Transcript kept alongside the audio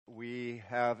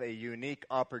have a unique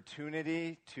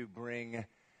opportunity to bring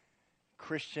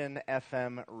Christian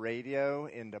FM radio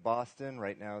into Boston.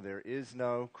 Right now there is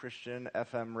no Christian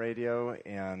FM radio,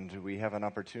 and we have an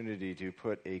opportunity to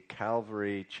put a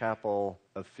Calvary Chapel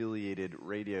affiliated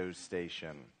radio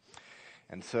station.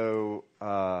 And so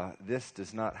this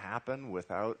does not happen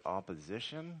without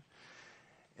opposition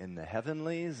in the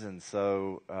heavenlies, and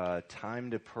so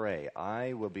time to pray.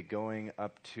 I will be going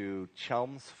up to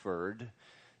Chelmsford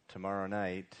tomorrow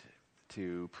night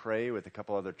to pray with a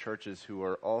couple other churches who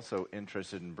are also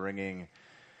interested in bringing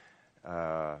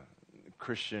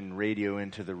Christian radio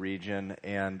into the region.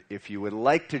 And if you would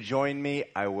like to join me,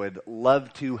 I would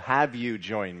love to have you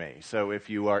join me. So if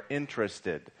you are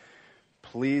interested,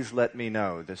 please let me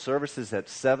know. The service is at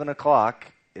 7 o'clock.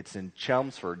 It's in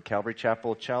Chelmsford, Calvary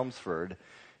Chapel, Chelmsford.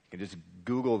 You can just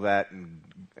Google that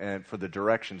and for the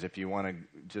directions if you want to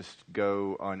just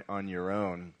go on your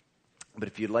own. But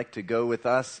if you'd like to go with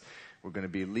us, we're going to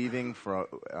be leaving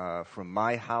from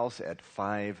my house at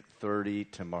 5:30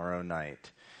 tomorrow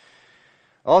night.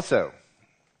 Also,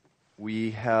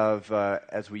 we have,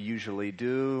 as we usually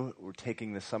do, we're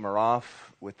taking the summer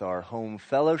off with our home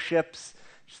fellowships,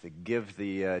 just to give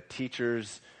the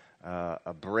teachers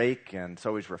a break, and it's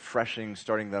always refreshing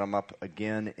starting them up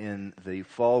again in the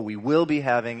fall. We will be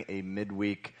having a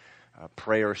midweek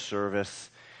prayer service.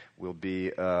 We'll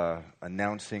be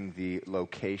announcing the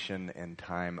location and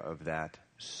time of that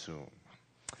soon.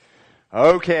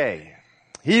 Okay,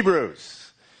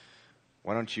 Hebrews.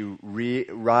 Why don't you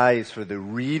rise for the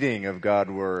reading of God's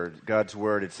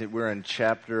Word. We're in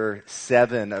chapter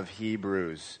 7 of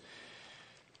Hebrews.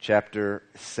 Chapter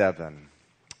 7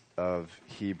 of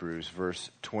Hebrews,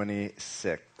 verse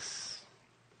 26.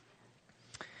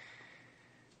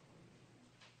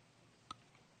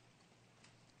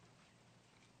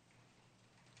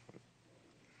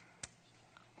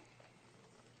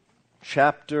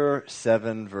 Chapter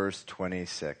 7, verse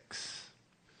 26.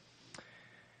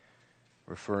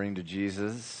 Referring to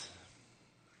Jesus,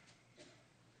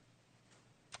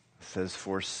 it says,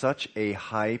 "For such a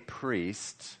high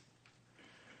priest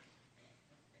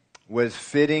was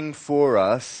fitting for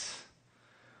us,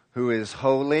 who is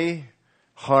holy,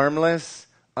 harmless,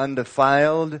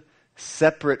 undefiled,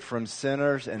 separate from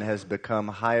sinners, and has become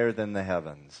higher than the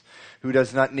heavens, who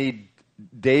does not need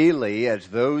daily as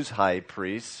those high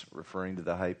priests," referring to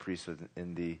the high priests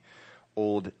in the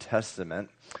Old Testament,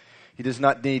 "he does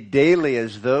not need daily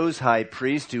as those high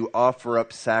priests to offer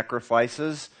up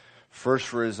sacrifices, first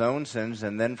for his own sins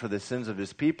and then for the sins of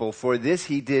his people. For this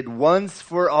he did once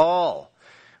for all,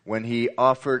 when he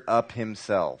offered up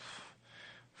himself.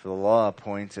 For the law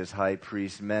appoints as high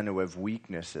priests men who have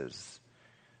weaknesses.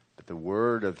 But the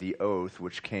word of the oath,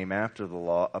 which came after the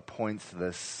law, appoints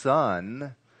the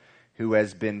Son who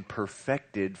has been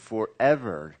perfected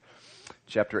forever."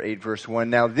 Chapter 8, verse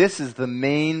 1. Now this is the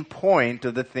main point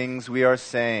of the things we are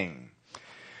saying.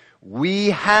 We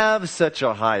have such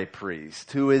a high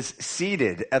priest who is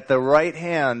seated at the right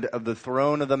hand of the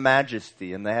throne of the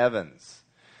majesty in the heavens,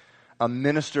 a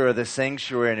minister of the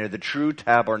sanctuary and of the true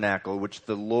tabernacle which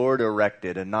the Lord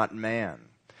erected and not man.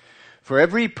 For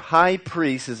every high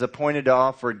priest is appointed to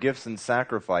offer gifts and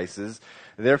sacrifices.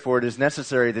 Therefore it is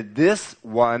necessary that this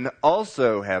one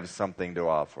also have something to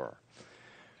offer.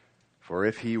 For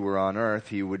if he were on earth,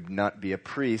 he would not be a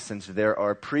priest, since there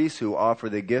are priests who offer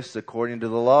the gifts according to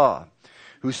the law,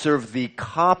 who serve the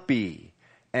copy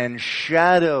and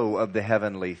shadow of the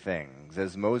heavenly things,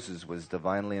 as Moses was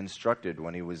divinely instructed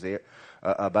when he was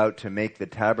about to make the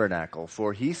tabernacle.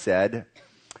 For he said,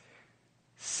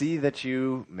 "See that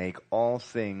you make all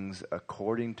things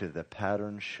according to the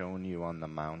pattern shown you on the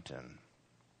mountain."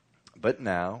 But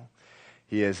now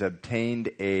he has obtained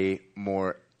a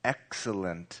more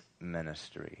excellent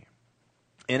ministry,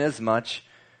 inasmuch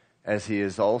as he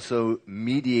is also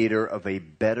mediator of a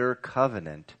better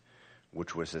covenant,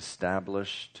 which was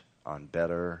established on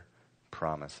better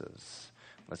promises.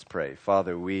 Let's pray.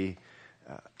 Father, we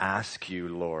ask you,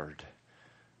 Lord,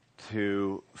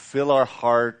 to fill our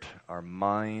heart, our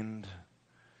mind,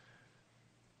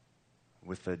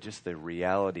 with just the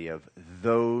reality of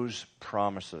those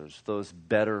promises, those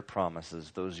better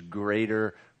promises, those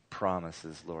greater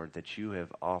promises, Lord, that you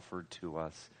have offered to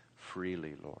us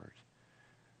freely, Lord,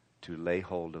 to lay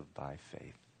hold of by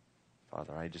faith.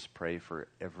 Father, I just pray for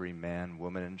every man,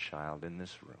 woman, and child in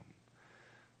this room,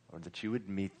 Lord, that you would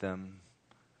meet them,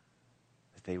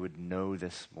 that they would know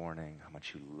this morning how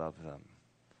much you love them,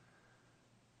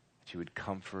 that you would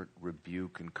comfort,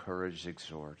 rebuke, encourage,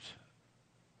 exhort,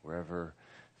 whatever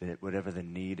the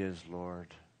need is,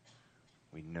 Lord.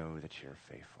 We know that you're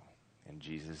faithful. In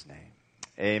Jesus' name,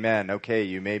 Amen. Okay,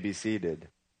 you may be seated.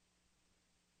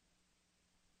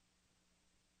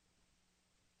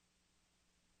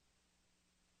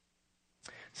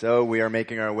 So we are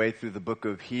making our way through the book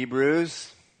of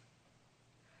Hebrews.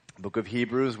 Book of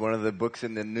Hebrews, one of the books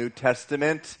in the New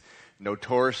Testament,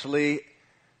 notoriously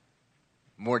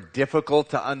more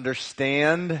difficult to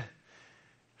understand,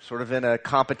 sort of in a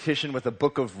competition with the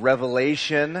book of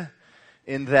Revelation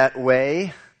in that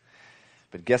way.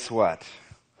 But guess what?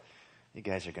 You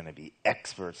guys are going to be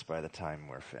experts by the time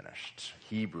we're finished.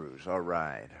 Hebrews, all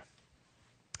right.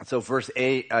 So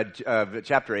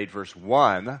chapter 8, verse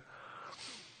 1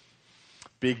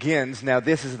 begins. Now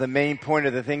this is the main point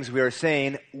of the things we are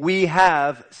saying. We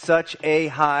have such a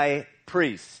high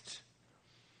priest.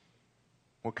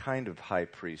 What kind of high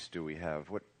priest do we have?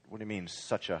 What do you mean,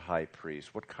 such a high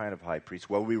priest? What kind of high priest?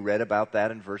 Well, we read about that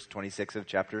in verse 26 of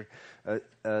chapter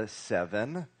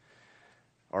 7.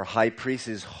 Our high priest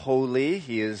is holy.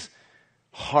 He is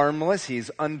harmless. He's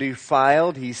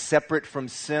undefiled. He's separate from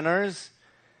sinners.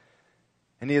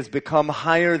 And he has become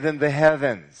higher than the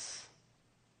heavens.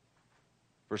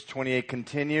 Verse 28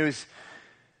 continues,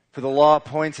 for the law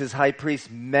appoints as high priests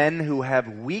men who have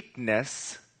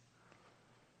weakness,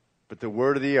 but the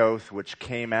word of the oath, which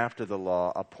came after the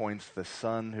law, appoints the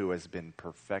Son who has been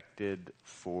perfected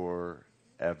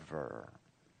forever.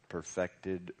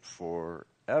 Perfected forever.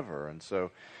 And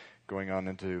so, going on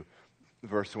into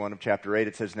verse 1 of chapter 8,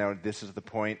 it says, now this is the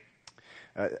point,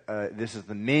 this is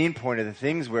the main point of the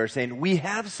things we're saying. We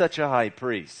have such a high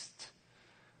priest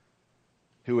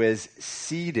who is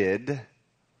seated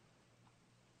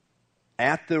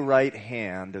at the right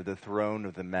hand of the throne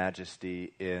of the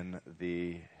majesty in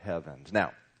the heavens.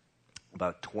 Now,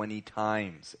 about 20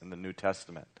 times in the New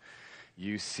Testament,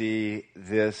 you see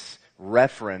this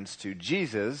reference to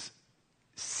Jesus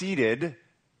seated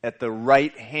at the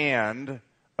right hand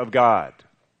of God.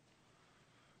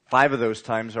 5 of those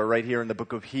times are right here in the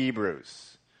book of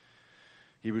Hebrews.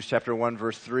 Hebrews chapter 1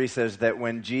 verse 3 says that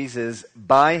when Jesus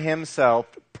by himself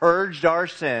purged our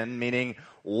sin, meaning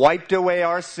wiped away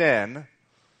our sin,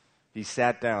 he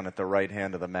sat down at the right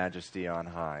hand of the majesty on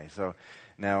high. So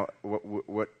now,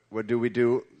 what do we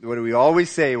do? What do we always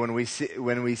say when we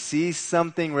see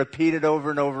something repeated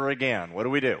over and over again? What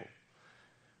do?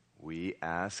 We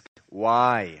ask,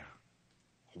 why?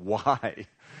 Why?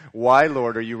 Why,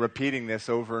 Lord, are you repeating this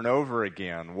over and over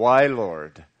again? Why,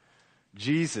 Lord?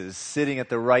 Jesus sitting at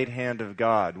the right hand of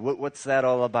God. What's that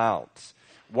all about?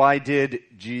 Why did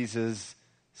Jesus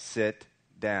sit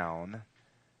down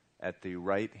at the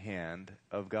right hand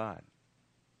of God?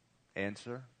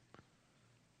 Answer: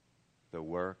 the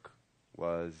work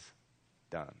was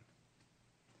done.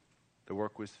 The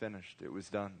work was finished. It was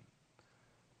done.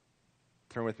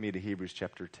 Turn with me to Hebrews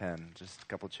chapter 10, just a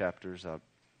couple chapters up.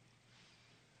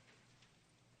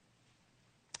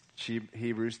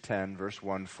 Hebrews 10, verse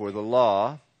 1, for the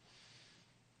law,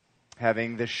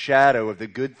 having the shadow of the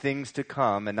good things to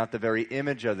come and not the very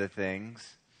image of the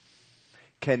things,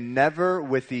 can never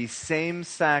with these same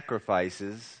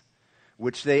sacrifices,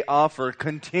 which they offer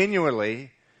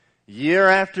continually, year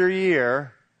after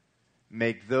year,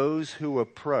 make those who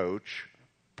approach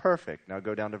perfect. Now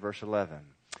go down to verse 11.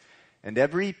 And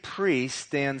every priest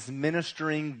stands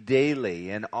ministering daily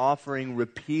and offering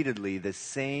repeatedly the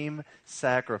same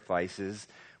sacrifices,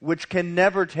 which can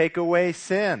never take away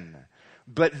sin.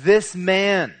 But this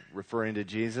man, referring to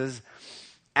Jesus,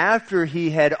 after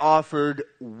he had offered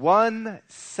one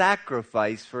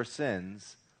sacrifice for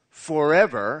sins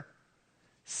forever,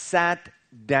 sat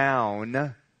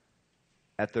down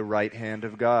at the right hand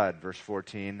of God. Verse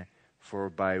 14,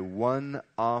 for by one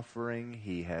offering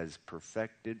he has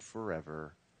perfected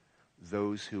forever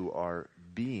those who are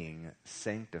being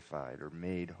sanctified or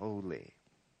made holy.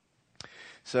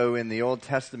 So in the Old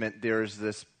Testament, there's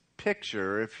this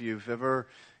picture. If you've ever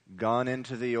gone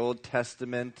into the Old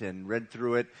Testament and read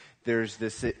through it, there's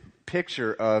this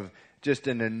picture of just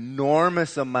an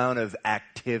enormous amount of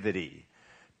activity.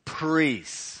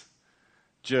 Priests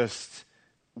just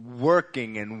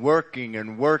working and working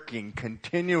and working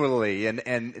continually and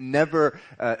never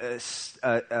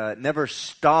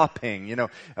stopping. You know,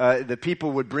 the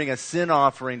people would bring a sin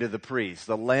offering to the priest,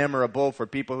 a lamb or a bull for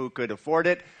people who could afford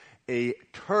it, a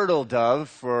turtle dove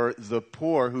for the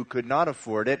poor who could not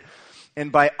afford it. And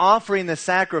by offering the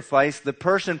sacrifice, the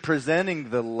person presenting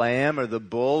the lamb or the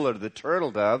bull or the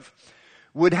turtle dove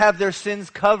would have their sins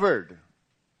covered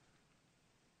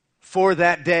for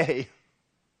that day.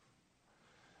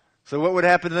 So what would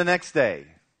happen the next day?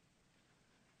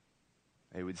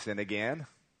 They would sin again.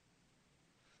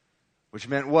 Which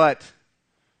meant what?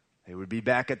 They would be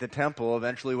back at the temple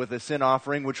eventually with a sin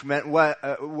offering, which meant what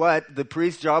the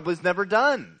priest's job was never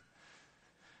done.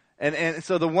 And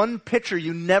so the one picture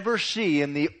you never see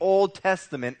in the Old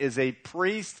Testament is a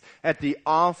priest at the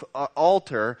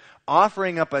altar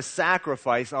offering up a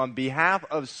sacrifice on behalf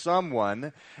of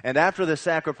someone. And after the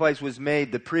sacrifice was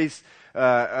made, the priest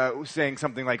saying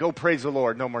something like, "Oh, praise the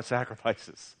Lord, no more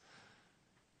sacrifices.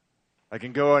 I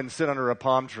can go and sit under a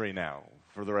palm tree now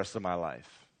for the rest of my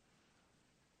life."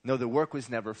 No, the work was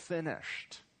never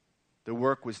finished. The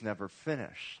work was never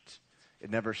finished.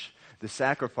 The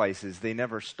sacrifices, they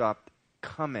never stopped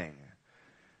coming.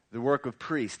 The work of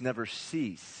priests never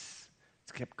ceased.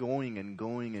 It's kept going and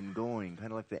going and going,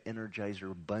 kind of like the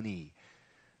Energizer Bunny.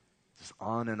 Just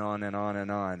on and on and on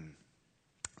and on.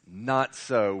 Not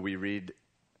so, we read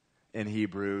in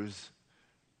Hebrews,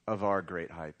 of our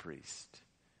great high priest.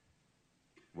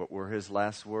 What were his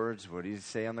last words? What did he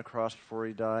say on the cross before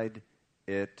he died?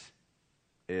 It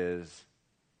is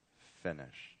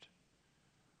finished.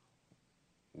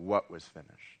 What was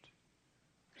finished?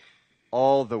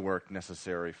 All the work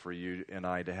necessary for you and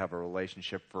I to have a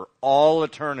relationship for all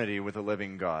eternity with the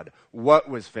living God. What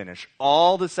was finished?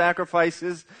 All the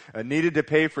sacrifices needed to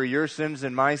pay for your sins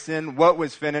and my sin. What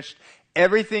was finished?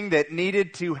 Everything that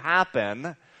needed to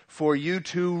happen for you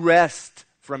to rest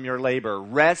from your labor,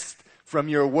 rest from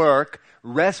your work,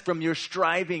 rest from your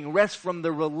striving, rest from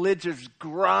the religious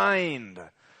grind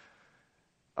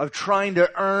of trying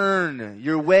to earn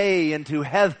your way into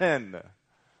heaven.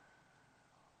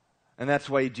 And that's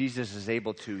why Jesus is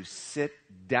able to sit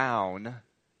down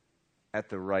at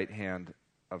the right hand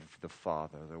of the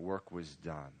Father. The work was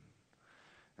done.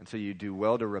 And so you do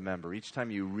well to remember, each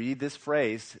time you read this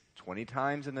phrase, 20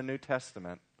 times in the New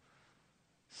Testament,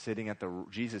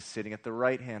 Jesus sitting at the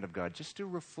right hand of God, just to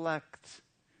reflect,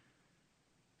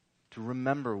 to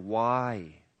remember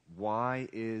why. Why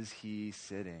is he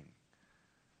sitting?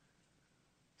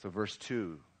 So verse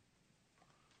 2,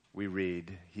 we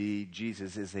read,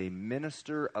 Jesus is a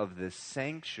minister of the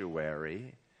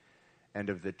sanctuary and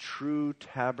of the true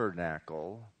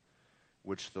tabernacle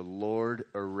which the Lord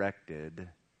erected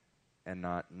and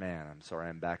not man.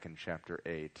 I'm back in chapter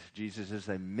 8. Jesus is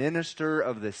a minister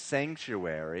of the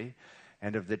sanctuary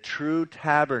and of the true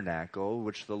tabernacle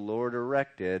which the Lord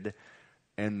erected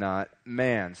and not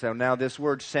man. So now this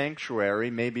word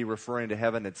sanctuary may be referring to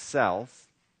heaven itself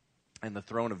and the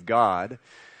throne of God.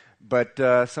 But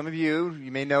some of you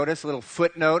may notice a little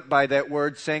footnote by that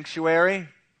word sanctuary.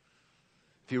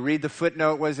 If you read the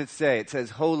footnote, what does it say? It says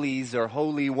holies or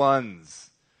holy ones.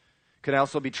 Could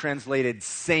also be translated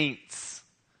saints.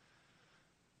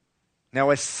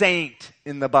 Now, a saint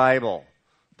in the Bible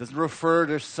doesn't refer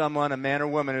to someone, a man or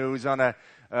woman, who's on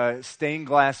a stained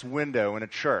glass window in a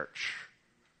church.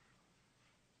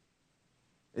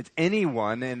 It's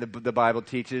anyone, and the Bible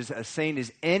teaches, a saint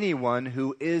is anyone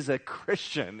who is a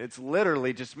Christian. It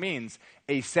literally just means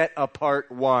a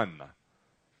set-apart one,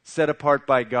 set apart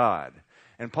by God.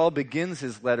 And Paul begins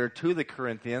his letter to the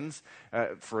Corinthians,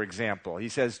 for example. He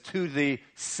says, to the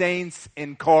saints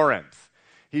in Corinth.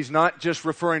 He's not just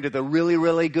referring to the really,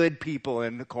 really good people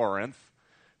in Corinth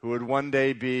who would one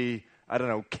day be,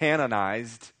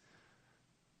 canonized,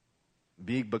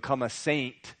 become a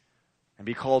saint, and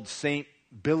be called Saint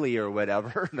Billy or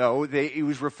whatever. No, he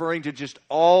was referring to just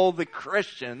all the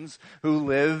Christians who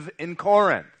live in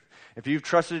Corinth. If you've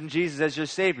trusted in Jesus as your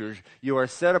Savior, you are a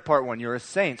set apart one. You're a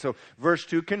saint. So verse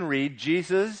 2 can read,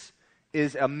 Jesus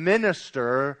is a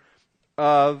minister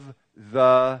of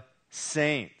the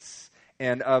saints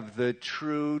and of the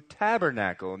true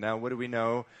tabernacle. Now, what do we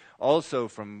know also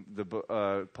from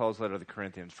Paul's letter to the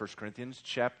Corinthians? 1 Corinthians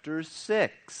chapter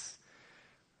 6.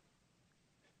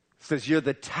 It says you're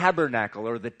the tabernacle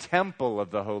or the temple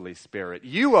of the Holy Spirit.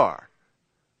 You are,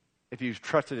 if you've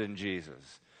trusted in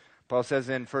Jesus. Paul says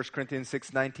in 1 Corinthians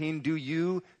 6:19, do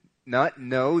you not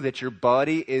know that your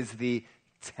body is the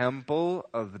temple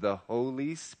of the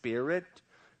Holy Spirit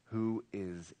who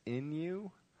is in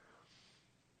you?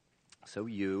 So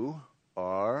you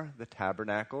are the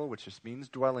tabernacle, which just means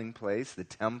dwelling place, the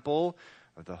temple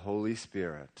of the Holy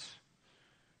Spirit.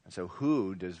 And so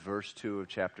who does verse 2 of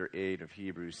chapter 8 of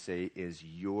Hebrews say is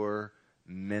your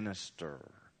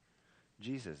minister?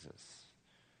 Jesus is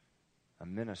a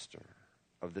minister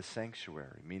of the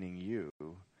sanctuary, meaning you,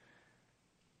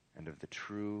 and of the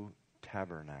true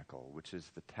tabernacle, which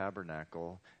is the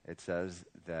tabernacle, it says,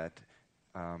 that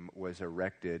was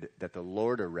erected, that the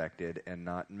Lord erected and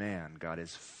not man. God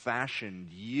has fashioned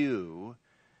you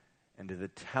into the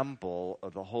temple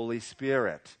of the Holy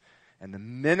Spirit. And the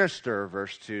minister,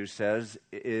 verse 2 says,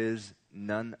 is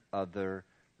none other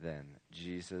than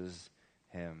Jesus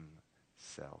himself.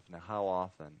 self. Now, how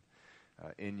often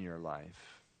in your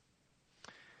life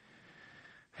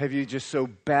have you just so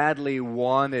badly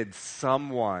wanted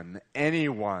someone,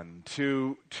 anyone,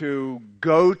 to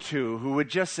go to who would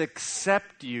just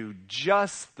accept you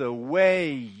just the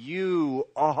way you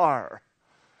are?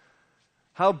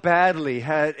 How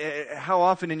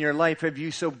often in your life have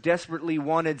you so desperately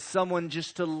wanted someone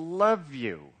just to love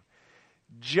you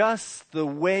just the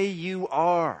way you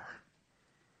are?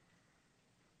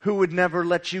 Who would never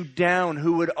let you down,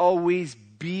 who would always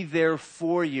be there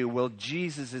for you. Well,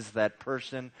 Jesus is that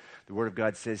person. The Word of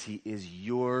God says He is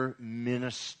your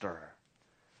minister.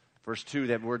 Verse 2,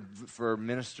 that word for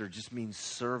minister just means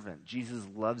servant. Jesus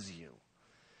loves you.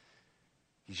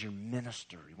 He's your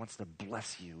minister. He wants to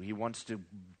bless you. He wants to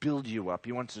build you up.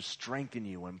 He wants to strengthen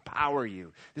you, empower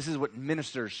you. This is what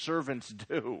ministers, servants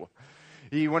do.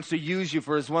 He wants to use you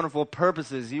for His wonderful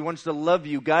purposes. He wants to love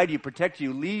you, guide you, protect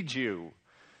you, lead you.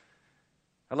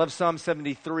 I love Psalm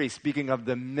 73, speaking of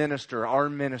the minister,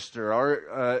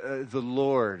 the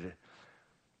Lord.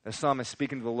 The psalmist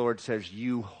speaking to the Lord says,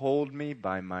 "You hold me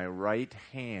by my right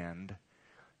hand.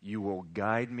 You will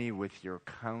guide me with your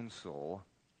counsel,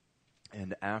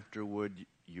 and afterward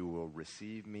you will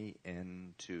receive me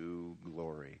into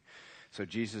glory." So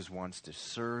Jesus wants to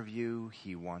serve you.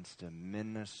 He wants to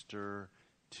minister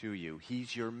to you.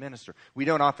 He's your minister. We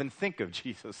don't often think of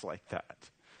Jesus like that,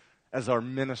 as our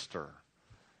minister.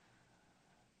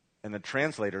 And the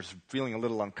translator's feeling a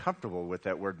little uncomfortable with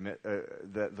that word,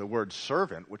 the word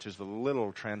servant, which is the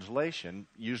literal translation,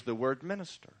 used the word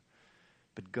minister.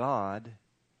 But God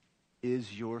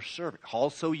is your servant,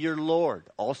 also your Lord,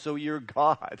 also your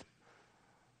God.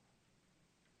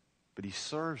 But He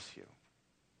serves you.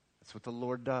 That's what the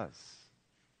Lord does.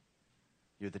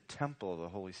 You're the temple of the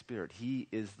Holy Spirit. He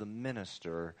is the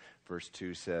minister, verse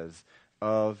 2 says,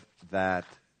 of that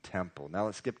temple. Now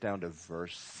let's skip down to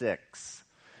verse 6.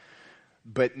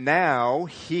 But now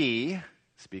He,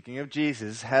 speaking of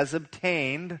Jesus, has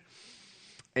obtained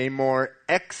a more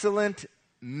excellent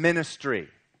ministry.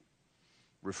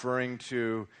 Referring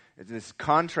to, this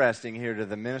contrasting here to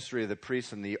the ministry of the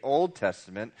priests in the Old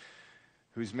Testament,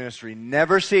 whose ministry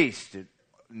never ceased. It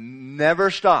never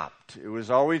stopped. It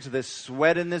was always this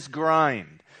sweat and this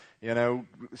grind.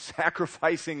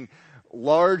 Sacrificing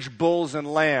large bulls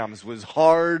and lambs was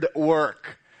hard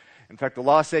work. In fact, the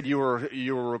law said you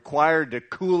were required to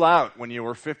cool out when you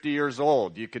were 50 years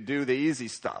old. You could do the easy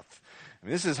stuff. I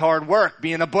mean, this is hard work,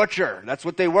 being a butcher. That's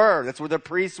what they were. That's what the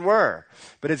priests were.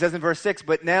 But it says in verse 6,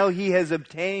 but now He has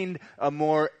obtained a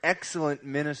more excellent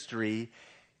ministry,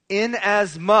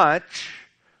 inasmuch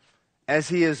as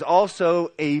He is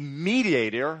also a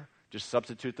mediator, just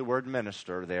substitute the word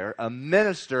minister there, a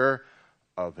minister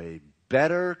of a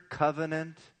better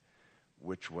covenant,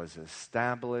 which was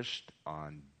established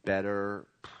on better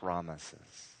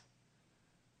promises.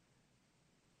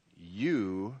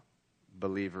 You,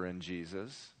 believer in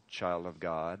Jesus, child of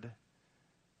God,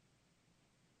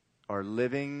 are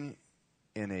living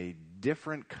in a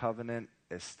different covenant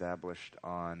established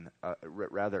on, a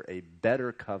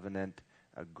better covenant,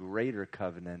 a greater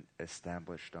covenant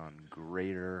established on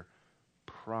greater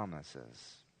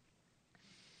promises.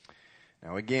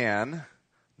 Now again,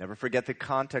 never forget the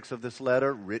context of this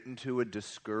letter, written to a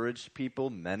discouraged people,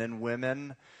 men and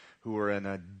women who were in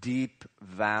a deep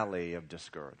valley of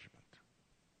discouragement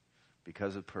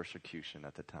because of persecution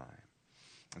at the time.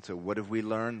 And so what have we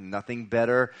learned? Nothing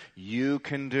better you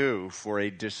can do for a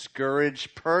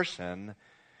discouraged person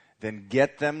than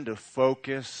get them to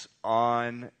focus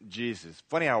on Jesus.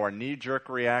 Funny how our knee-jerk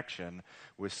reaction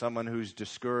with someone who's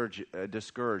discouraged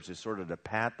is sort of to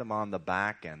pat them on the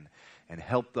back and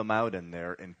help them out in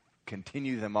there and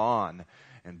continue them on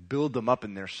and build them up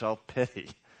in their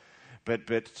self-pity.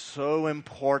 But so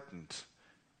important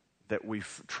that we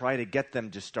try to get them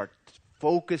to start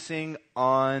focusing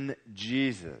on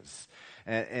Jesus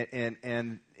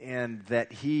and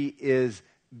that He is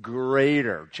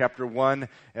greater. Chapter 1,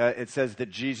 it says that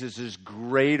Jesus is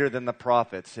greater than the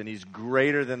prophets and He's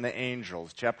greater than the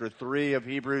angels. Chapter 3 of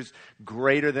Hebrews,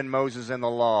 greater than Moses and the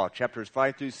law. Chapters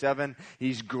 5 through 7,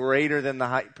 He's greater than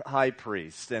the high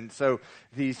priest. And so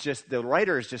the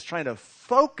writer is just trying to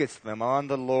focus them on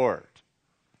the Lord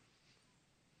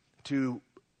to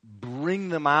bring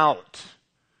them out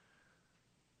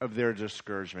of their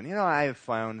discouragement. I have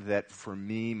found that for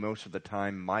me, most of the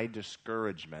time, my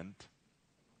discouragement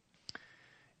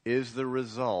is the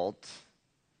result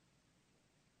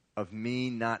of me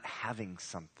not having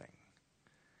something.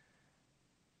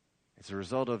 It's a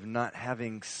result of not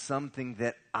having something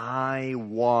that I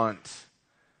want.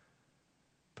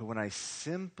 But when I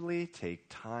simply take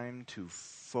time to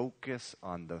focus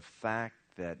on the fact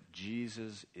that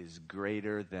Jesus is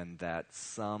greater than that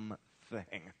something,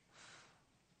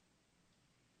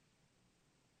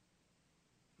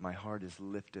 my heart is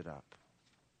lifted up.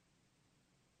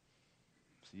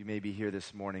 So you may be here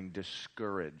this morning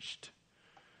discouraged.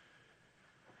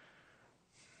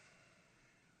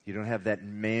 You don't have that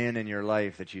man in your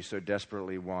life that you so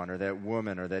desperately want, or that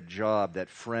woman, or that job, that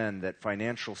friend, that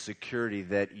financial security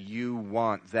that you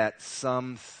want, that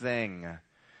something,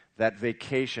 that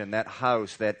vacation, that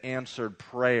house, that answered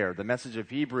prayer. The message of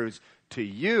Hebrews to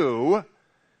you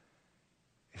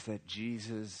is that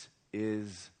Jesus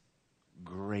is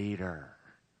greater.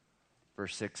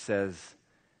 Verse 6 says,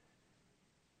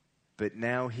 but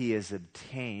now he's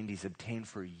obtained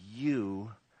for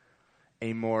you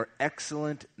a more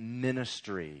excellent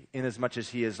ministry, inasmuch as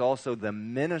he is also the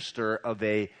minister of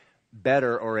a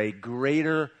better or a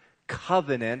greater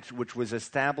covenant, which was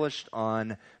established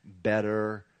on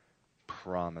better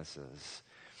promises.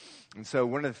 And so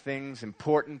one of the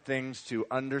important things to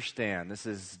understand, this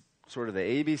is sort of the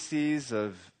ABCs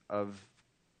of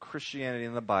Christianity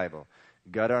in the Bible.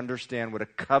 You've got to understand what a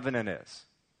covenant is.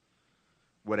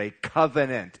 What a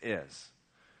covenant is.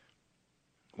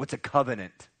 What's a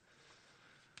covenant?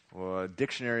 Well, a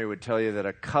dictionary would tell you that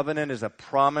a covenant is a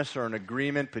promise or an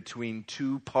agreement between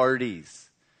two parties.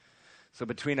 So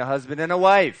between a husband and a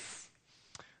wife,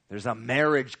 there's a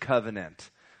marriage covenant.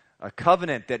 A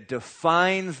covenant that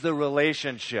defines the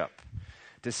relationship.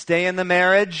 To stay in the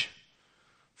marriage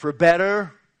for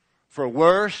better, for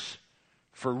worse,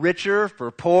 for richer,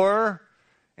 for poorer,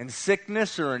 in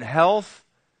sickness or in health,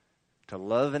 to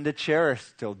love and to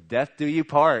cherish till death do you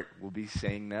part. We'll be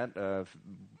saying that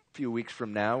few weeks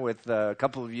from now with a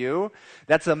couple of you.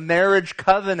 That's a marriage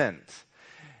covenant.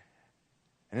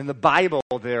 And in the Bible,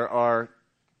 there are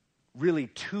really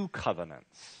two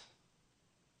covenants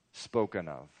spoken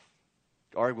of.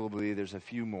 Arguably, there's a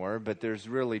few more, but there's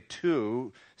really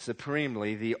two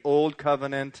supremely, the Old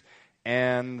Covenant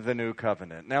and the New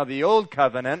Covenant. Now, the Old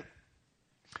Covenant,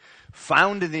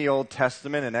 found in the Old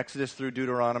Testament, in Exodus through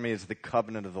Deuteronomy, is the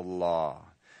covenant of the law.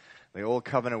 The Old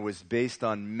Covenant was based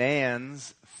on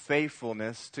man's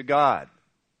faithfulness to God.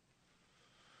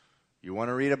 You want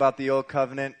to read about the Old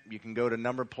Covenant? You can go to a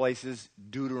number of places.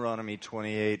 Deuteronomy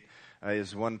 28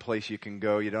 is one place you can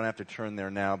go. You don't have to turn there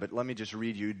now, but let me just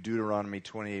read you Deuteronomy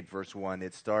 28, verse 1.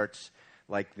 It starts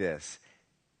like this.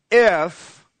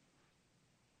 If,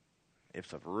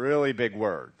 it's a really big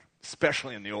word,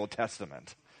 especially in the Old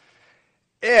Testament.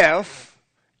 If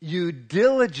you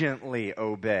diligently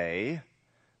obey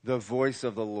the voice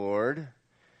of the Lord,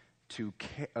 to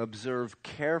observe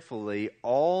carefully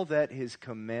all that his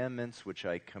commandments which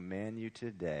I command you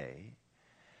today,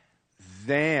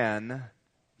 then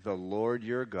the Lord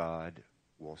your God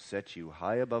will set you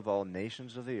high above all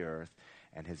nations of the earth,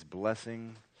 and his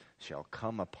blessing shall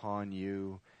come upon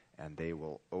you, and they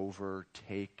will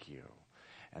overtake you.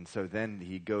 And so then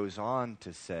he goes on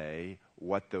to say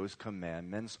what those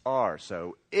commandments are.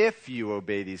 So if you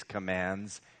obey these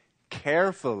commands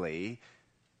carefully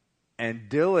and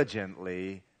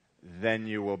diligently, then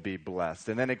you will be blessed.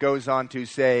 And then it goes on to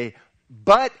say,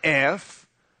 but if,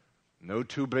 no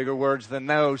two bigger words than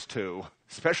those two,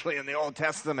 especially in the Old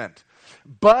Testament.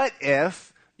 But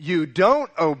if you don't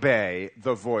obey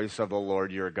the voice of the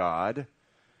Lord your God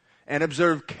and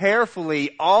observe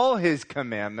carefully all his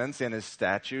commandments and his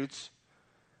statutes,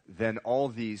 then all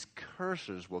these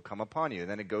curses will come upon you.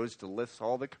 And then it goes to list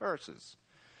all the curses.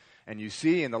 And you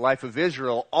see in the life of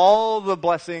Israel all the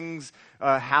blessings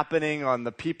happening on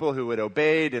the people who had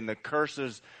obeyed and the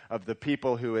curses of the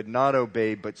people who had not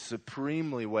obeyed. But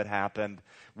supremely what happened,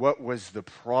 what was the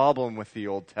problem with the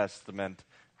Old Testament?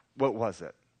 What was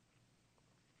it?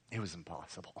 It was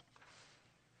impossible.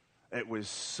 It was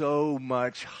so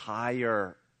much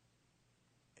higher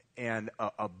and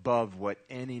above what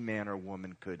any man or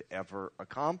woman could ever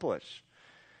accomplish.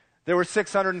 There were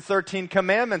 613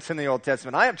 commandments in the Old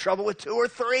Testament. I have trouble with 2 or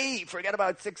 3. Forget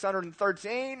about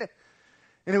 613.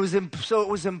 And it was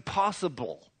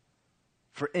impossible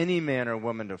for any man or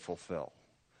woman to fulfill.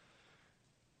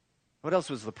 What else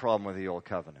was the problem with the Old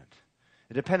Covenant?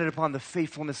 It depended upon the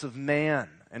faithfulness of man.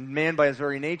 And man by his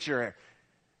very nature,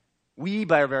 we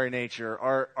by our very nature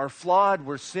are flawed,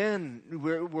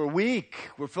 we're weak,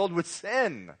 we're filled with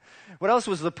sin. What else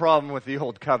was the problem with the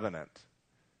Old Covenant?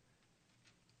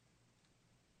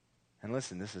 And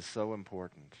listen, this is so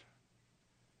important.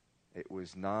 It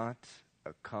was not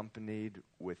accompanied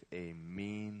with a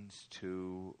means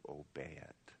to obey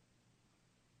it.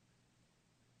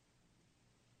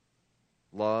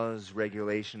 Laws,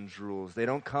 regulations, rules, they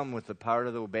don't come with the power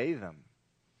to obey them.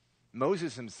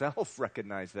 Moses himself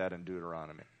recognized that in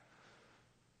Deuteronomy.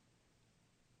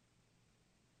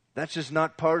 That's just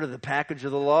not part of the package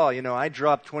of the law. You know, if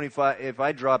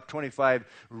I drop 25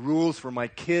 rules for my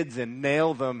kids and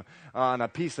nail them on a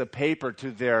piece of paper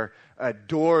to their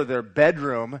door, their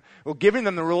bedroom, well, giving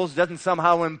them the rules doesn't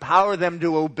somehow empower them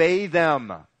to obey them.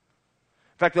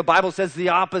 In fact, the Bible says the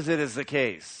opposite is the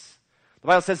case. The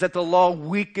Bible says that the law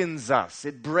weakens us.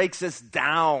 It breaks us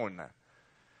down.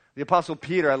 The Apostle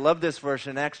Peter, I love this verse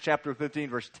in Acts chapter 15,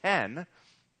 verse 10.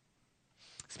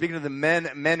 Speaking of the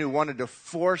men who wanted to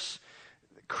force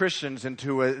Christians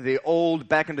into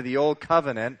back into the old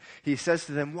covenant, he says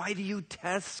to them, "Why do you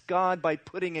test God by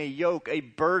putting a yoke, a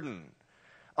burden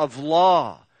of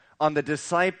law on the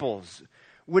disciples,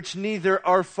 which neither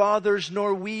our fathers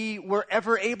nor we were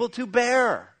ever able to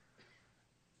bear?"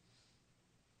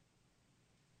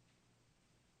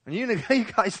 And you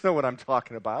guys know what I'm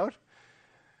talking about.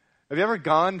 Have you ever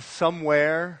gone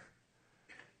somewhere,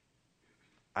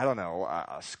 I don't know,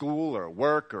 a school or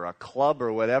work or a club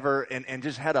or whatever, and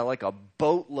just had a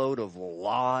boatload of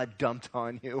law dumped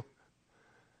on you?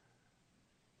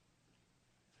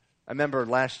 I remember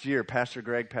last year, Pastor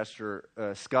Greg, Pastor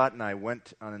Scott, and I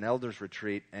went on an elders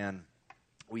retreat, and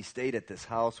we stayed at this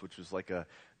house, which was like a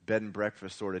bed and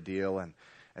breakfast sort of deal. And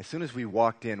as soon as we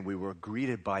walked in, we were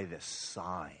greeted by this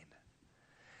sign.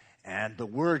 And the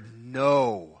word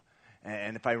no,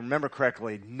 and if I remember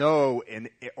correctly, no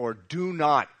or do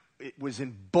not, it was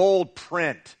in bold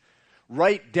print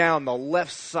right down the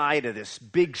left side of this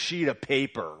big sheet of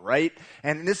paper, right?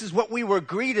 And this is what we were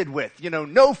greeted with. You know,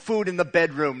 no food in the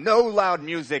bedroom, no loud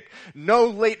music, no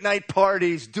late night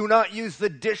parties, do not use the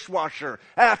dishwasher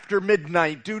after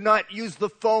midnight, do not use the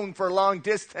phone for long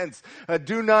distance,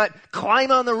 do not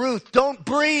climb on the roof, don't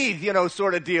breathe,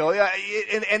 sort of deal.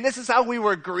 And this is how we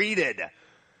were greeted.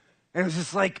 And it was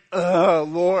just like, oh,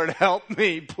 Lord, help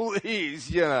me, please,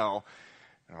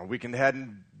 weekend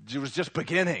it was just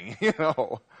beginning,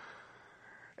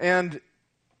 And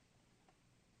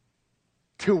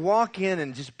to walk in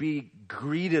and just be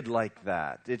greeted like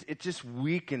that, it just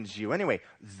weakens you. Anyway,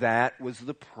 that was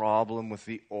the problem with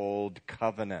the old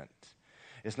covenant.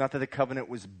 It's not that the covenant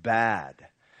was bad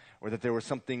or that there was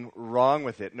something wrong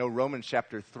with it. No, Romans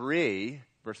chapter 3,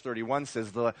 verse 31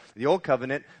 says the old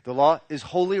covenant, the law is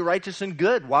holy, righteous, and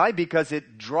good. Why? Because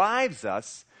it drove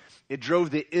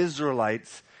the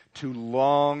Israelites to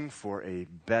long for a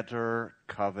better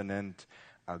covenant,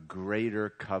 a greater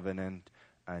covenant,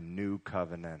 a new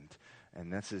covenant.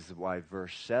 And this is why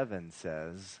verse 7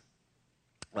 says,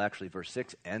 verse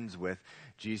 6 ends with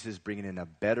Jesus bringing in a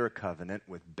better covenant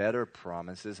with better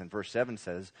promises. And verse 7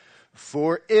 says,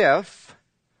 "For if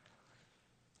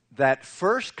that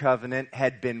first covenant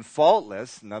had been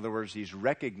faultless," in other words, he's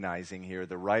recognizing here,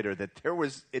 the writer, that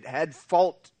it had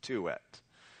fault to it.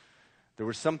 There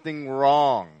was something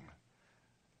wrong.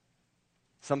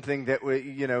 Something that,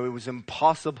 it was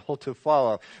impossible to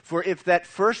follow. "For if that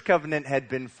first covenant had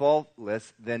been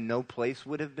faultless, then no place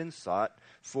would have been sought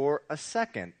for a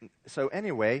second." So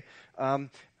anyway,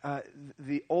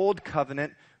 the old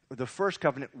covenant, the first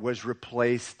covenant, was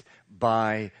replaced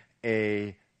by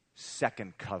a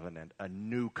second covenant, a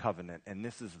new covenant. And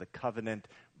this is the covenant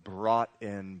brought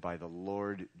in by the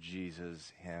Lord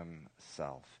Jesus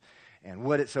himself. And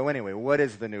what is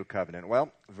the new covenant?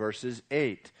 Well, verses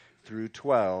 8 through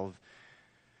 12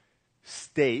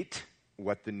 state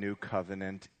what the new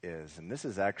covenant is. And this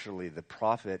is actually the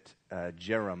prophet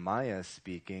Jeremiah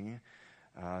speaking,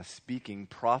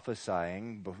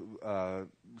 prophesying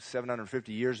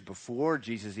 750 years before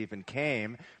Jesus even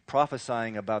came,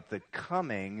 prophesying about the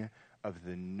coming of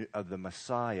the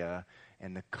Messiah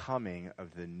and the coming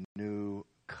of the new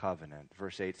covenant.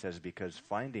 Verse 8 says, "Because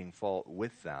finding fault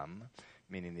with them,"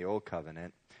 meaning the old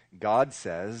covenant, God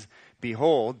says,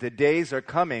 "Behold, the days are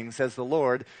coming, says the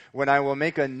Lord, when I will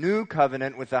make a new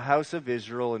covenant with the house of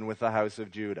Israel and with the house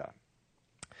of Judah.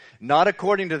 Not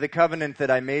according to the covenant that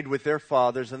I made with their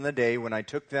fathers in the day when I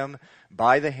took them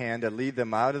by the hand to lead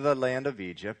them out of the land of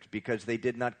Egypt, because they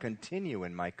did not continue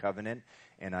in my covenant,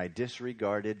 and I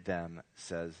disregarded them,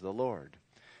 says the Lord."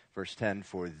 Verse 10,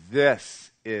 "For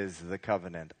this is the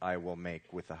covenant I will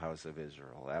make with the house of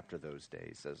Israel after those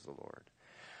days, says the Lord.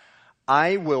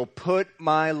 I will put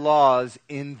my laws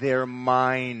in their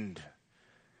mind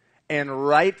and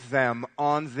write them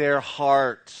on their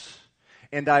hearts,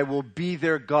 and I will be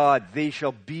their God. They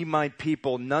shall be my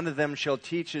people. None of them shall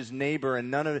teach his neighbor and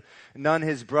none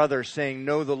his brother, saying,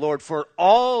 Know the Lord. For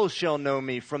all shall know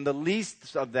me, from the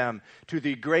least of them to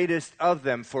the greatest of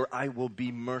them. For I will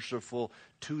be merciful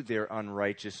to their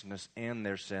unrighteousness and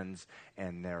their sins,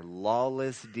 and their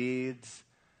lawless deeds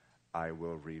I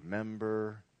will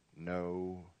remember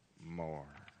no more."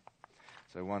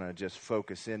 So I want to just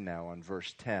focus in now on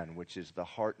verse 10, which is the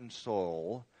heart and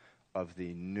soul of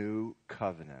the new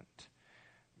covenant.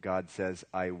 God says,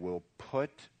 I will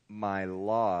put my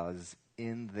laws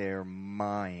in their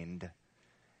mind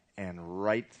and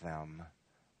write them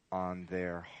on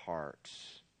their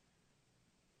hearts.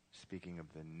 Speaking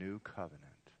of the new covenant,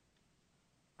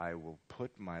 I will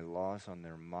put my laws on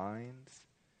their minds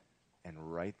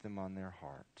and write them on their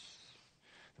hearts.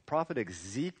 The prophet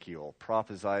Ezekiel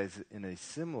prophesies in a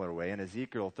similar way. In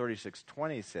Ezekiel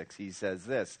 36:26, he says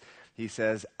this. He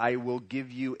says, I will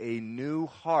give you a new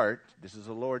heart, this is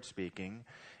the Lord speaking,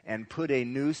 and put a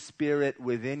new spirit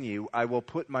within you. I will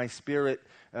put my spirit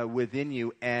within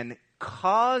you and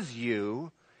cause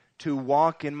you to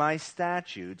walk in my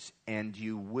statutes, and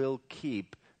you will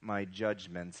keep my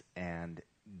judgments and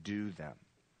do them.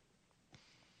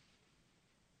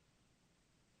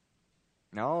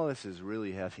 Now, all this is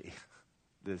really heavy,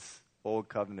 this old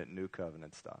covenant, new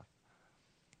covenant stuff.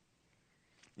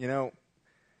 You know,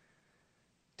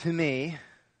 to me,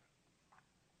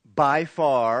 by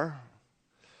far,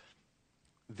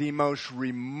 the most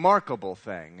remarkable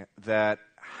thing that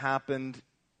happened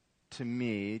to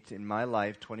me in my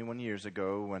life 21 years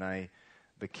ago when I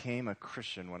became a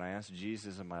Christian, when I asked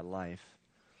Jesus in my life,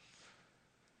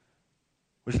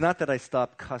 was not that I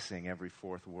stopped cussing every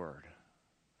fourth word.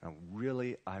 Now,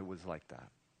 really, I was like that.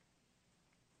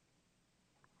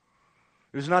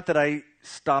 It was not that I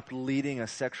stopped leading a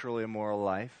sexually immoral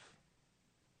life.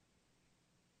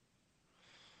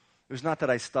 It was not that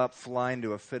I stopped flying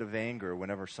to a fit of anger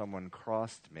whenever someone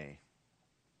crossed me.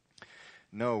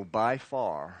 No, by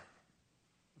far,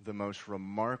 the most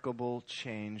remarkable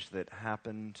change that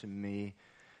happened to me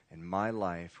in my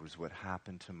life was what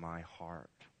happened to my heart.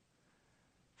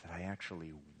 That I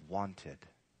actually wanted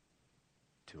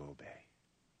to obey.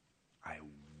 I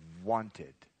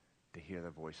wanted to hear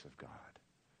the voice of God.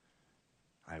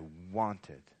 I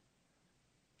wanted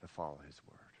to follow His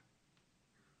word.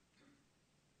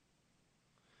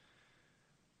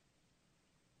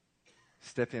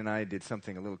 Stephanie and I did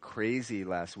something a little crazy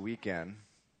last weekend.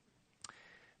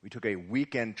 We took a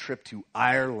weekend trip to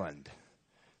Ireland.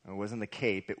 It wasn't the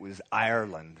Cape, it was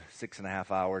Ireland,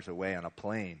 6.5 hours away on a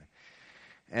plane.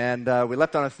 And we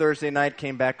left on a Thursday night,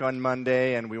 came back on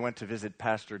Monday, and we went to visit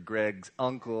Pastor Greg's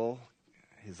uncle,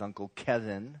 his Uncle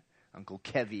Kevin, Uncle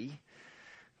Kevy,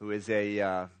 who is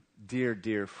a dear,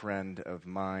 dear friend of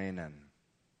mine. And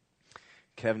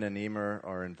Kevin and Emer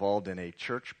are involved in a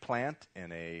church plant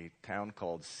in a town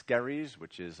called Skerries,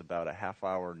 which is about a half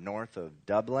hour north of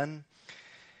Dublin.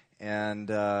 And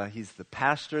he's the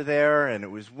pastor there, and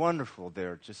it was wonderful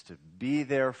there just to be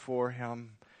there for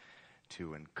him,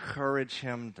 to encourage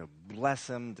him, to bless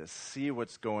him, to see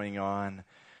what's going on.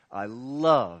 I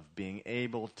love being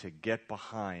able to get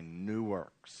behind new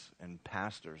works and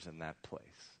pastors in that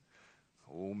place.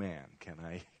 Oh man, can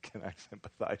I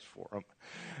sympathize for him.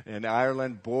 In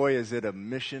Ireland, boy, is it a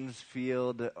missions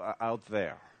field out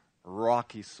there.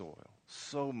 Rocky soil.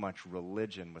 So much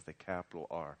religion with a capital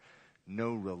R.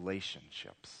 No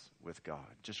relationships with God.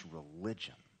 Just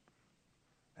religion.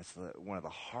 That's one of the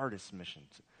hardest mission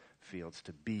fields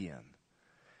to be in.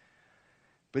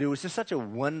 But it was just such a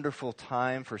wonderful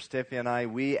time for Steffi and I.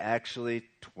 We actually,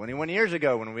 21 years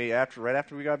ago, right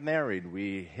after we got married,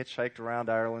 we hitchhiked around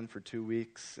Ireland for 2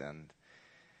 weeks, and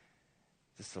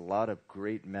just a lot of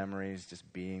great memories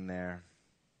just being there.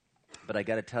 But I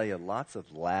got to tell you, lots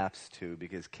of laughs too,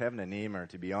 because Kevin and Emer,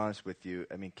 to be honest with you,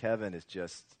 I mean, Kevin is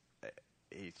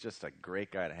he's just a great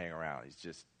guy to hang around. He's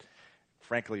just,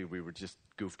 frankly, we were just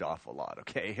goofed off a lot,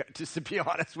 okay, just to be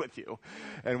honest with you.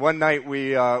 And one night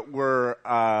we were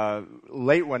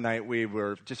late one night. We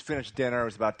were just finished dinner. It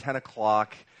was about 10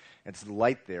 o'clock. It's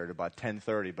light there at about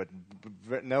 10:30, but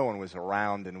no one was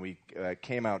around, and we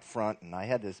came out front, and I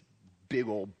had this big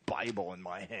old Bible in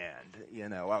my hand,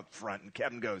 out front. And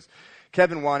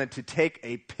Kevin wanted to take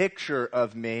a picture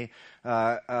of me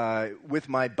with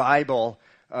my Bible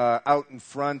out in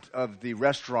front of the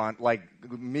restaurant, like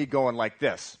me going like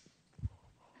this.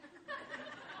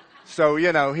 So, he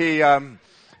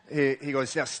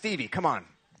goes, now, Stevie, come on,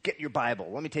 get your Bible.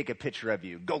 Let me take a picture of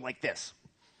you. Go like this.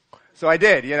 So I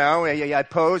did, I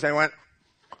posed, I went.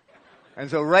 And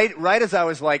so right as I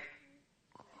was like,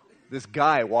 this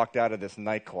guy walked out of this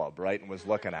nightclub, right, and was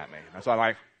looking at me. And so I'm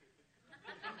like,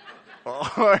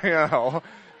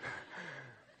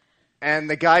 And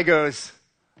the guy goes,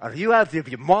 are you out of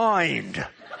your mind?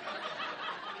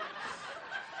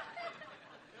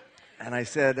 And I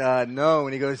said, no.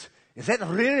 And he goes, is that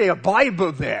really a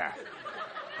Bible there?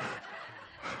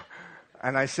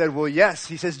 And I said, well, yes.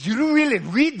 He says, do you really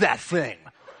read that thing?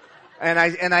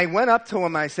 And I went up to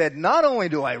him, I said, not only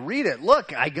do I read it,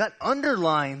 look, I got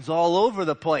underlines all over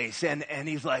the place. And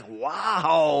he's like,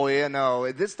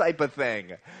 wow, this type of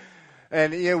thing.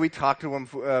 And, we talked to him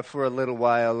for a little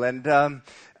while. And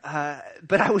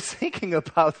but I was thinking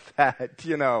about that,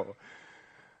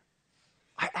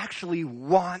 I actually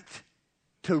want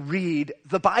to read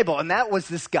the Bible. And that was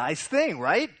this guy's thing,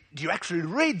 right? Do you actually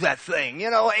read that thing?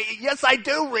 Yes, I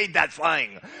do read that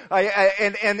thing.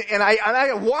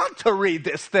 I want to read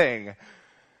this thing.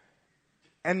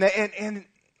 And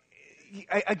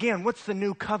again, what's the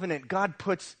new covenant? God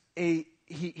puts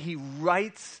he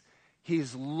writes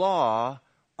his law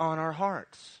on our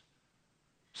hearts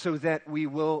so that we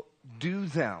will do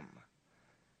them.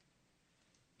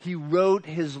 He wrote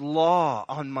his law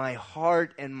on my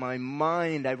heart and my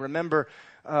mind. I remember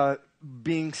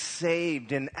being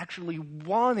saved and actually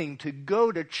wanting to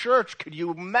go to church. Could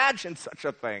you imagine such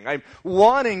a thing? I'm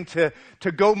wanting to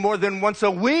go more than once a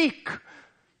week.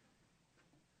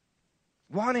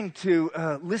 Wanting to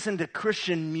listen to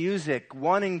Christian music.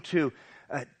 Wanting to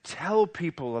tell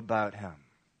people about him.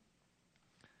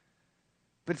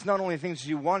 But it's not only things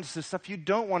you want, it's the stuff you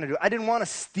don't want to do. I didn't want to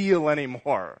steal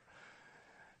anymore.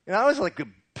 I was like a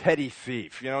petty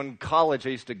thief. In college,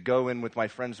 I used to go in with my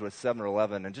friends to a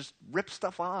 7-Eleven and just rip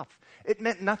stuff off. It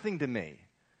meant nothing to me.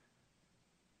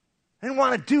 I didn't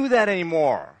want to do that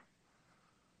anymore.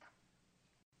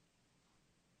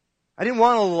 I didn't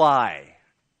want to lie.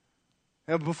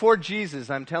 Before Jesus,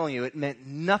 I'm telling you, it meant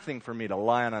nothing for me to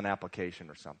lie on an application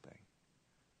or something.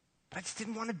 But I just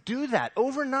didn't want to do that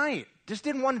overnight. Just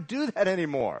didn't want to do that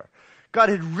anymore. God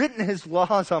had written his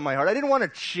laws on my heart. I didn't want to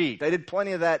cheat. I did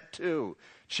plenty of that too,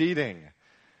 cheating.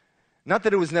 Not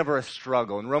that it was never a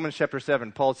struggle. In Romans chapter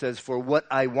 7, Paul says, for what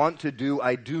I want to do,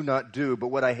 I do not do, but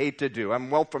what I hate to do. I'm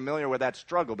well familiar with that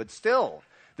struggle, but still,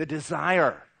 the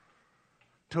desire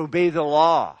to obey the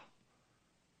law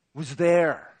was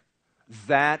there.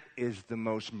 That is the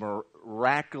most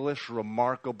miraculous,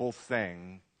 remarkable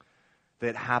thing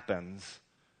that happens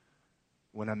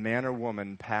when a man or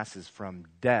woman passes from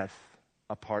death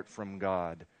apart from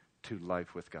God to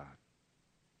life with God.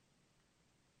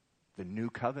 The new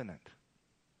covenant.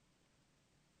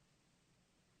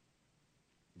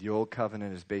 The old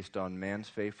covenant is based on man's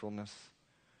faithfulness.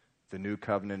 The new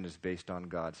covenant is based on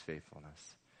God's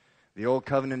faithfulness. The old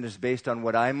covenant is based on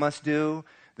what I must do.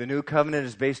 The new covenant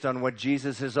is based on what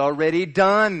Jesus has already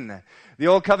done. The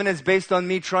old covenant is based on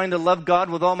me trying to love God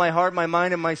with all my heart, my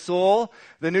mind, and my soul.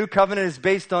 The new covenant is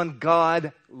based on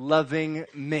God loving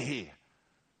me.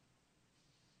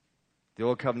 The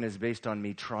old covenant is based on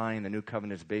me trying. The new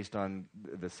covenant is based on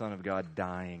the Son of God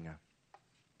dying.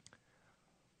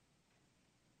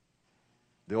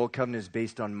 The old covenant is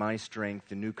based on my strength.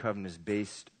 The new covenant is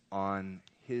based on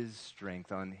his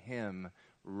strength, on him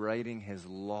writing his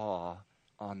law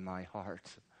on my heart.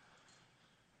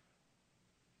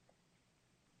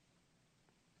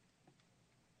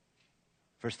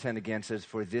 Verse 10 again says,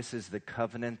 for this is the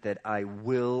covenant that I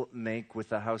will make with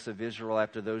the house of Israel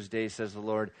after those days, says the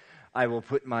Lord. I will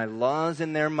put my laws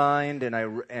in their mind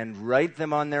and write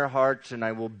them on their hearts, and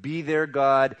I will be their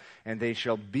God, and they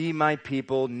shall be my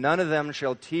people. None of them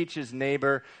shall teach his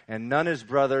neighbor and none his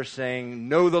brother, saying,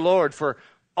 know the Lord, for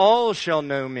all shall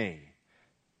know me.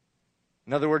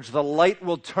 In other words, the light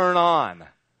will turn on. It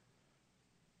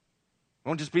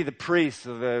won't just be the priests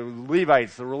or the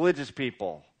Levites, the religious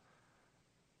people.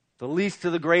 The least to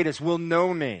the greatest will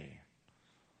know me.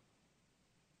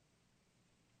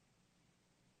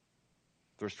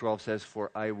 Verse 12 says, for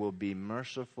I will be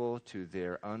merciful to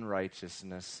their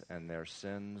unrighteousness and their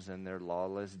sins and their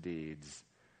lawless deeds.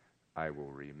 I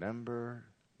will remember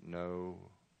no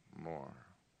more.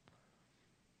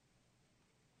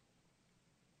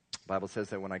 The Bible says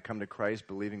that when I come to Christ,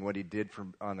 believing what he did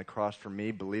on the cross for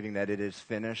me, believing that it is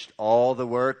finished, all the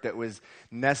work that was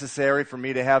necessary for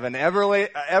me to have an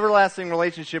everlasting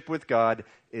relationship with God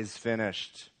is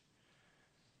finished.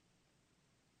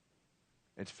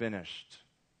 It's finished.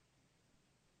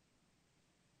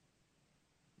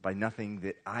 By nothing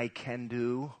that I can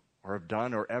do or have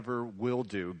done or ever will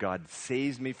do. God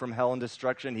saves me from hell and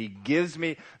destruction. He gives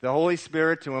me the Holy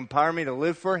Spirit to empower me to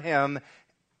live for him,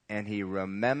 and he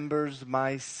remembers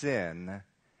my sin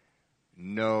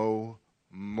no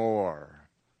more,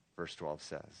 verse 12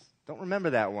 says. Don't remember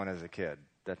that one as a kid,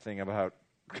 that thing about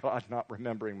God not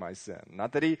remembering my sin.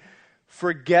 Not that he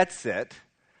forgets it,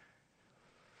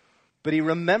 but he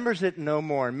remembers it no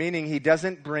more, meaning he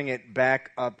doesn't bring it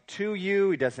back up to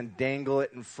you. He doesn't dangle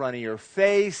it in front of your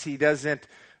face. He doesn't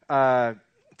tie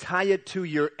it to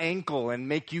your ankle and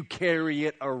make you carry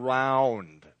it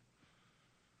around.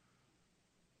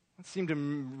 don't seem to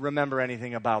remember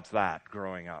anything about that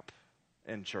growing up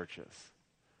in churches.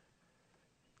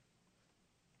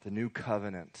 The new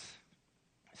covenant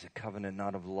is a covenant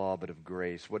not of law but of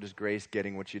grace. What is grace?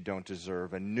 Getting what you don't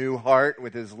deserve. A new heart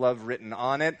with His love written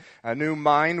on it. A new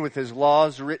mind with His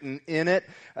laws written in it.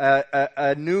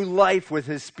 A new life with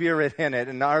His Spirit in it.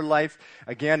 And our life,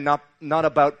 again, not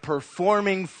about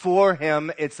performing for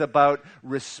Him. It's about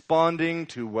responding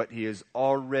to what He has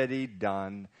already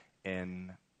done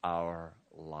in our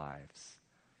lives.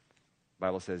 The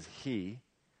Bible says, He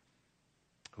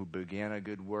who began a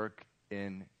good work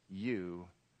in you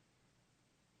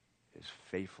is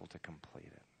faithful to complete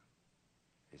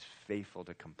it. Is faithful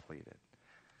to complete it.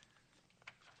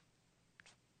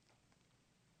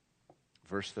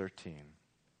 Verse 13.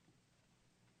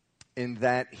 In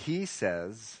that He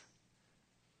says,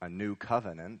 a new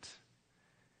covenant,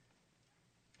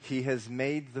 He has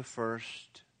made the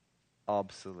first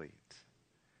obsolete.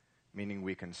 Meaning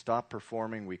we can stop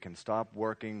performing, we can stop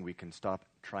working, we can stop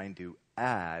trying to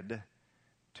add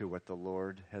to what the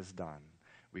Lord has done.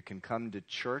 We can come to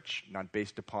church not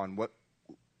based upon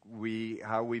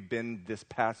how we've been this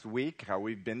past week, how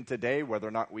we've been today, whether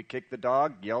or not we kicked the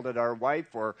dog, yelled at our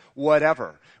wife, or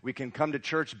whatever. We can come to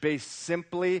church based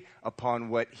simply upon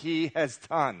what He has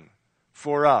done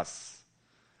for us.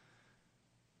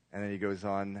 And then he goes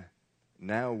on,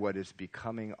 now what is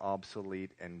becoming obsolete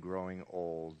and growing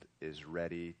old is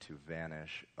ready to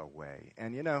vanish away.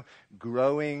 And you know,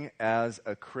 growing as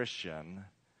a Christian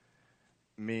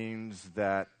means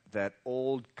that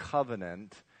old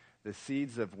covenant, the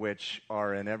seeds of which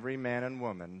are in every man and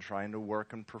woman trying to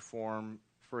work and perform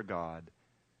for God,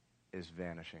 is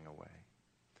vanishing away.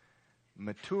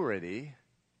 Maturity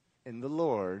in the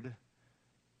Lord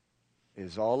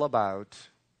is all about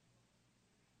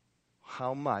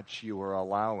how much you are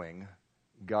allowing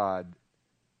God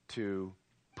to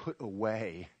put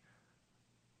away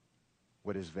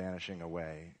what is vanishing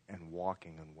away and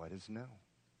walking in what is new.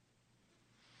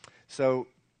 So,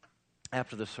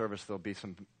 after the service, there'll be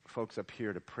some folks up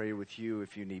here to pray with you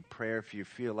if you need prayer, if you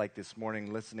feel like this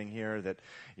morning listening here that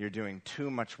you're doing too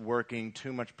much working,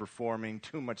 too much performing,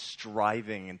 too much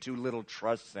striving, and too little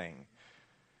trusting.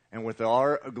 And with the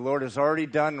Lord has already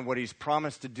done what He's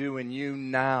promised to do in you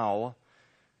now,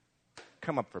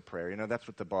 come up for prayer. You know, that's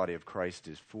what the body of Christ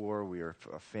is for. We are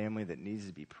a family that needs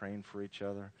to be praying for each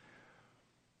other.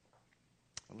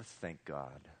 Well, let's thank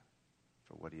God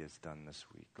for what He has done this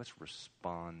week. Let's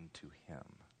respond to Him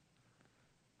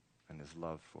and His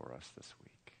love for us this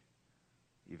week,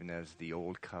 even as the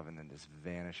old covenant is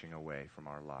vanishing away from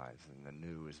our lives and the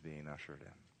new is being ushered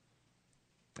in.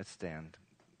 Let's stand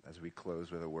as we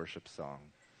close with a worship song.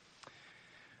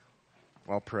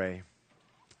 I'll pray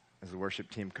as the worship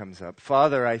team comes up.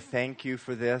 Father, I thank You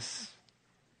for this.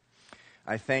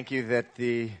 I thank You that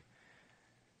the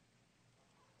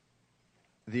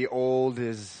old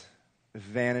is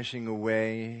vanishing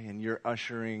away and You're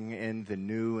ushering in the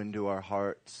new into our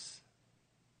hearts.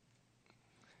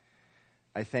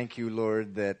 I thank You,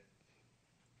 Lord, that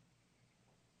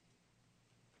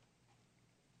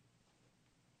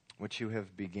what You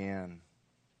have began,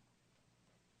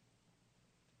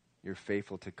 You're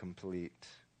faithful to complete.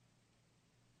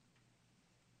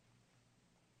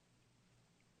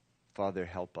 Father,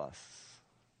 help us.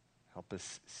 Help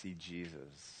us see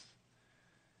Jesus.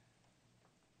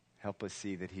 Help us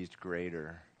see that He's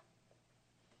greater.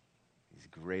 He's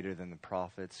greater than the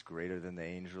prophets, greater than the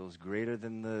angels, greater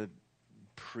than the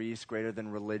priests, greater than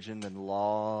religion, than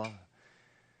law.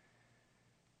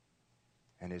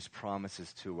 And His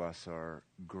promises to us are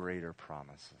greater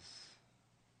promises.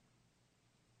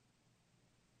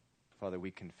 Father,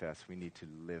 we confess we need to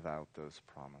live out those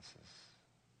promises.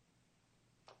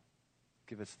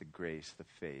 Give us the grace, the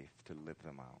faith to live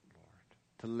them out,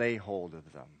 Lord, to lay hold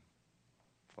of them,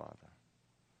 Father.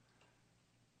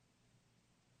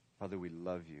 Father, we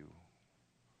love You.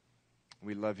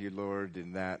 We love You, Lord,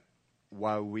 in that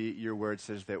Your word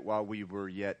says that while we were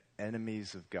yet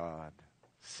enemies of God,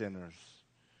 sinners,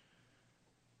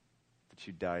 that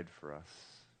You died for us.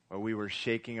 While we were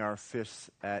shaking our fists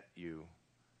at You,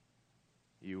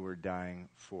 You were dying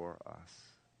for us.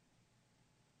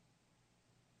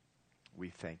 We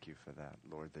thank You for that,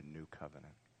 Lord, the new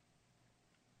covenant.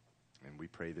 And we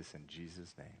pray this in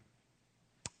Jesus' name.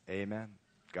 Amen.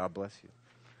 God bless you.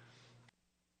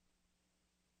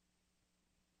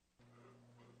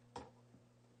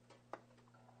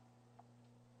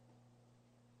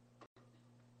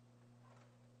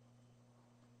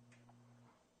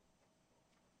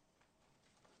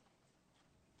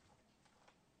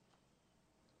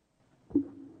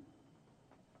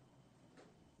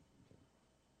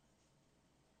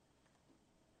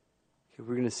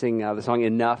 We're going to sing the song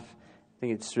 "Enough." I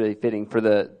think it's really fitting for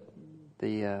the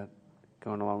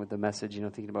going along with the message.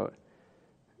 Thinking about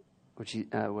what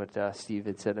Steve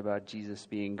had said about Jesus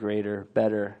being greater,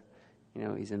 better.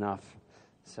 He's enough.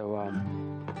 So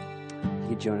you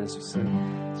can join us. We'll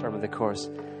start with the chorus.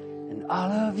 And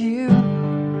all of you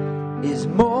is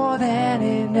more than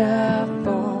enough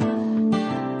for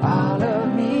all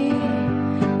of me,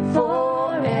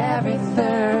 for every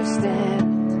thirst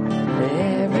and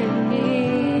every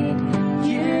need.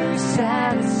 You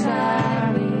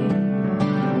satisfy me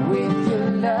with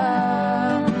your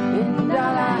love, and all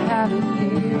I have in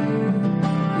you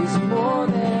is more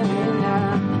than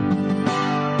enough.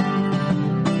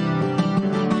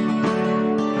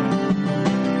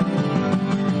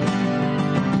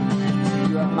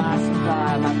 You are my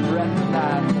supply, my breath of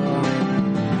life, Lord.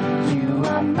 You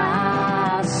are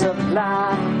my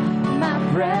supply, my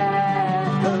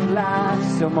breath of life.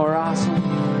 Still more awesome,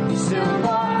 still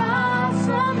more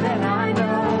awesome than I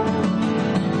know.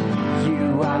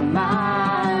 You are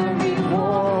my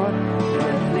reward,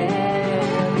 worth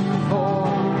living for.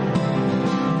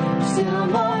 Still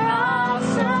more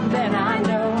awesome than I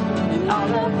know, and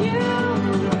all of you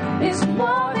is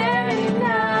more than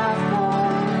enough for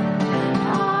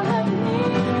all of me,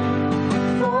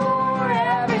 for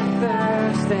every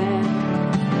thirst and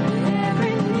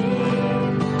every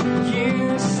need.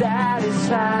 You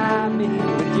satisfy me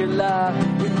with your love,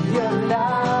 and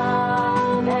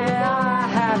all I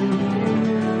have in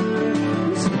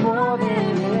you is more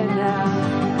than enough.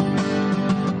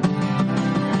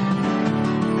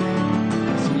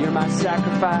 So you're my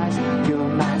sacrifice, you're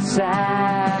my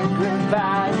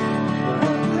sacrifice,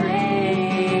 the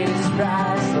greatest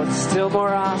price. So it's still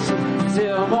more awesome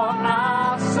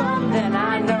than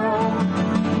I know.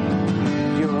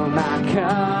 You're my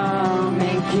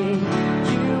coming King,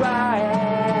 you are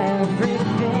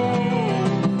everything.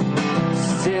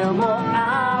 Still more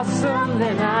awesome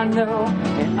than I know,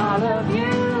 and all of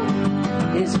you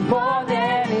is more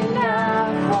than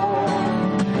enough for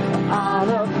all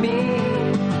of me,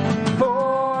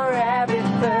 for every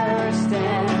thirst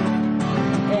and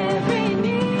every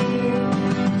need.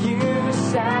 You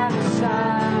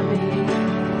satisfy me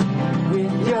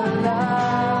with your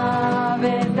love,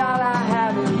 and all I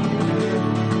have in you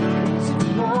is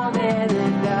more than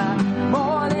enough,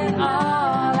 more than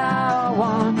all I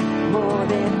want, more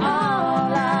than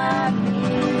all I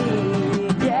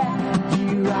need. Yeah,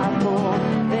 you are more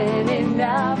than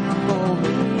enough for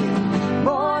me,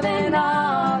 more than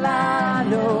all I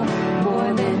know,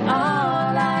 more than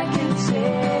all I can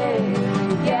say.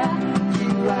 Yeah,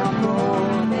 you are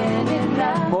more than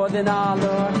enough, more than all,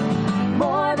 Lord,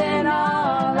 more than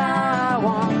all I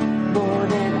want, more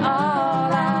than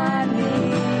all I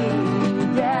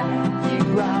need. Yeah,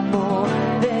 you are more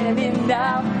than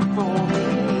enough for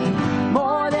me,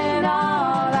 more than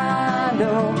all I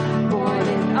know, more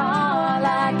than all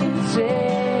I can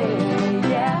say.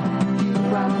 Yeah, you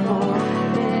are more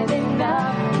than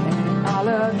enough, and all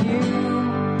of you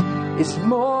is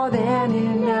more than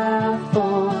enough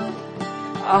for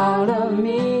all of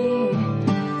me,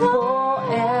 for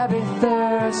every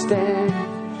thirst and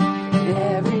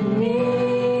every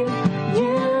need.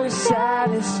 You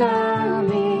satisfy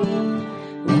me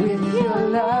with your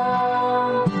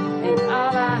love, and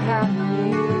all I have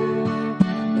in you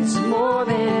is more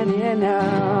than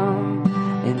enough,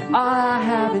 and all I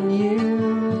have in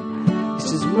you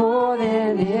is more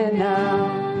than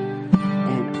enough,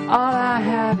 and all I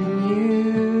have in you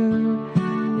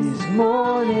is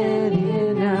more than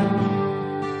enough.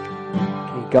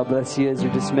 God bless you as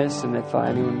you're dismissed, and if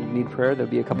anyone need prayer,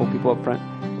 there'll be a couple people up front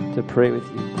to pray with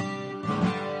you.